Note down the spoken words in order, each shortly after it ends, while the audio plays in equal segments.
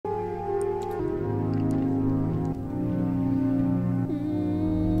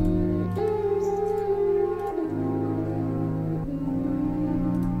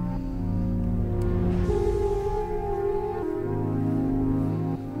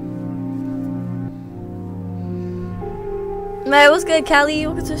Man, what's good, Callie?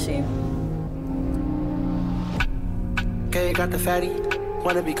 Welcome to the stream. Okay, got the fatty.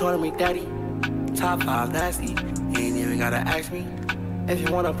 Wanna be calling me daddy. Top 5 nasty. You ain't even gotta ask me. If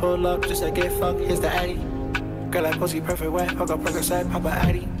you wanna pull up, just say get fucked, here's the addy. Girl, that pussy perfect wet, fuck up Percocet, pop a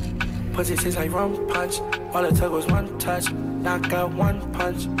addy. Pussy tastes like rum punch. All it took was one touch. Knock out one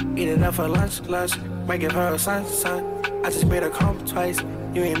punch. Eat it up for lunch. Might give her a son. I just made her come twice.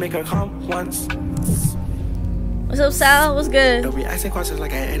 You ain't make her come once. What's up, Sal? What's good? Don't be asking questions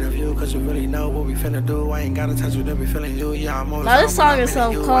like an interview, cause you really know what we finna do. I ain't gotta touch you, they'll be feeling you. Yeah, I'm always now this song is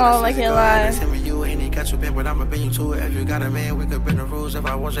so calm, I can't lie. You ain't got you been, but I'ma bring you to it. If you got a man, we could bend the rules. If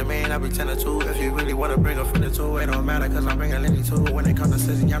I was your man, I'd be 10 or 2. If you really wanna bring a friend or two, it don't matter, cause I'm bringing Lenny too. When it comes to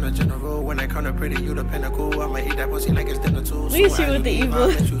sissy, I'm the general. When it come to pretty, you the pinnacle. I'ma eat that pussy like it's dinner too. We see with the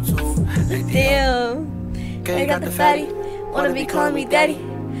evil. Damn. I got the fatty. Wanna be calling me daddy.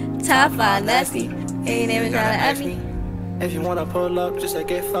 Top 5 nasty. Ain't even gotta ask me. If you wanna pull up, just say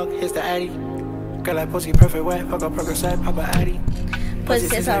get fucked, here's the addy. Girl, that pussy perfect wet, fuck up Percocet, pop a addy. Pussy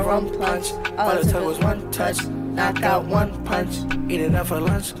tastes like rum punch. All it took was one touch. Knock out one punch. Eat it up for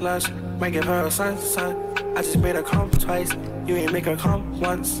lunch. Might give her a son. I just made her come twice. You ain't make her come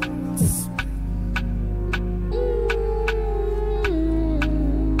once.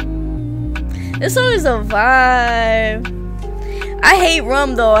 This song is a vibe. I hate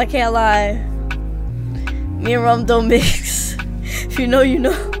rum though, I can't lie. Me and rum don't mix. If you know, you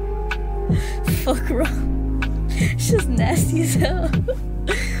know. Fuck rum. It's just nasty as hell.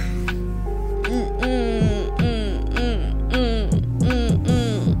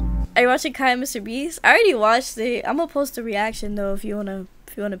 Are you watching Kai and Mr. Beast? I already watched it. I'm gonna post a reaction though if you wanna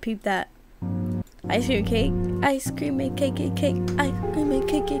peep that. Ice cream cake, ice cream and cake, ice cream and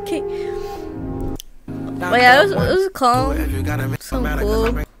cake. But yeah, it was calm. So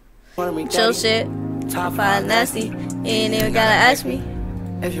cool. Chill shit. Top 5 nasty. You ain't even gotta ask me.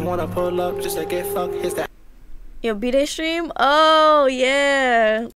 If you wanna pull up, just say get fucked, here's that. Yo, B-Day stream? Oh, yeah.